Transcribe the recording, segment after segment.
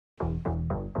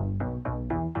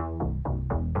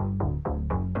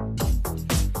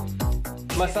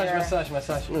Massage.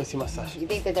 Let me see massage. You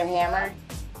think that they're hammered?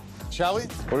 Shall we?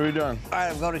 What are we doing? All right,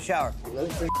 I'm going to shower.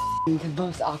 The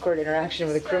most awkward interaction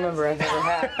with a crew member I've ever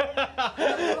had.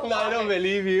 No, I don't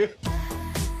believe you.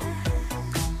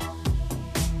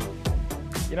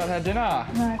 You not had dinner?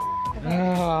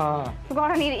 No.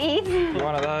 Forgot I need to eat.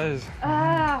 One of those.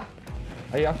 Ah.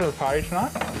 Are you up for the party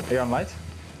tonight? Are you on late?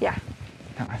 Yeah.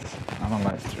 Nice. I'm on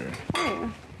late too.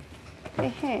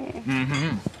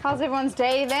 How's everyone's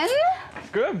day then?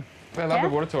 It's good. I love the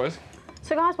water toys.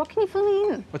 So guys, what can you fill me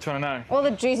in? What do you want to know? All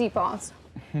the juicy parts.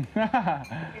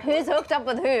 Who's hooked up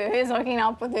with who? Who's hooking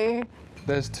up with who?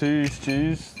 There's 2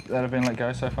 stews that have been let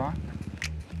go so far.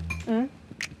 Have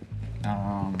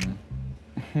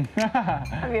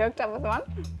you hooked up with one?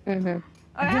 Oh, no,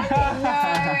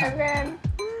 Ben.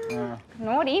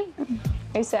 Naughty.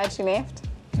 Who said she left?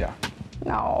 Yeah.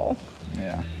 No.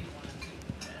 Yeah.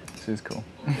 She's cool.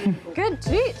 Good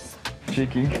juice.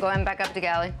 Cheeky. Going back up to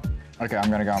galley. Okay, I'm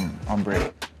gonna go on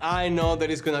break. I know there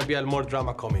is gonna be a more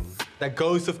drama coming. The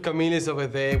ghost of Camille is over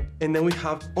there, and then we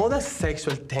have all that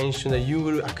sexual tension that you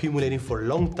were accumulating for a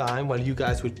long time while you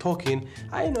guys were talking.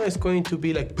 I know it's going to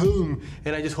be like boom,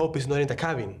 and I just hope it's not in the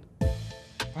cabin.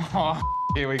 Oh,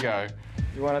 here we go.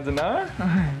 You wanted to know?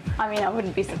 I mean, I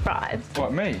wouldn't be surprised.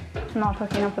 What, me? Not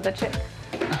hooking up with a chick.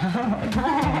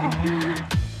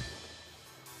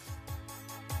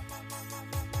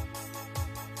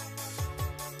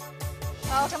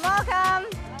 Welcome, welcome.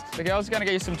 The girls are going to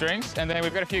get you some drinks, and then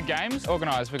we've got a few games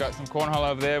organised. We've got some cornhole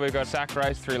over there, we've got a sack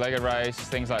race, 3-legged race,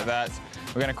 things like that.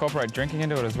 We're going to incorporate drinking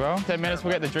into it as well. 10 minutes,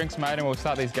 we'll get the drinks made and we'll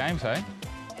start these games, hey?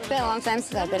 It's been a long time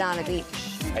since I've been on a beach.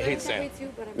 I hate sand.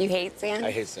 You hate sand?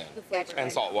 I hate sand.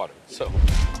 And salt water, so.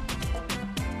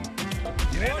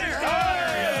 Get in there!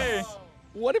 Hey!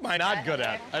 What am I not good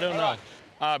at? I don't know.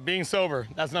 Being sober,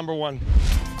 that's number 1.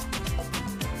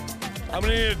 I'm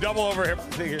gonna need a double over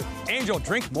here. Angel,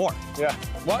 drink more. Yeah.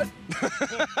 What?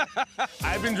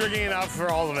 I've been drinking enough for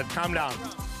all of it. Calm down.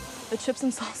 The chips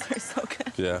and salsa are so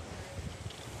good. Yeah.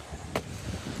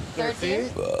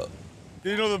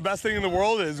 You know the best thing in the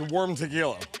world is warm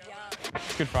tequila.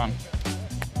 It's good fun.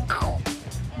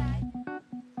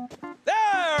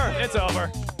 There! It's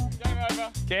over. Game over.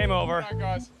 Game over. All right,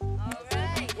 guys.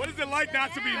 What is it like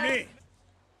not to be me?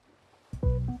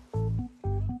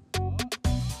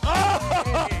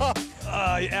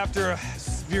 After a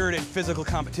spirited physical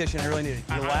competition, I really needed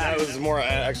to relax. That was more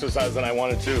exercise than I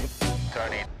wanted to.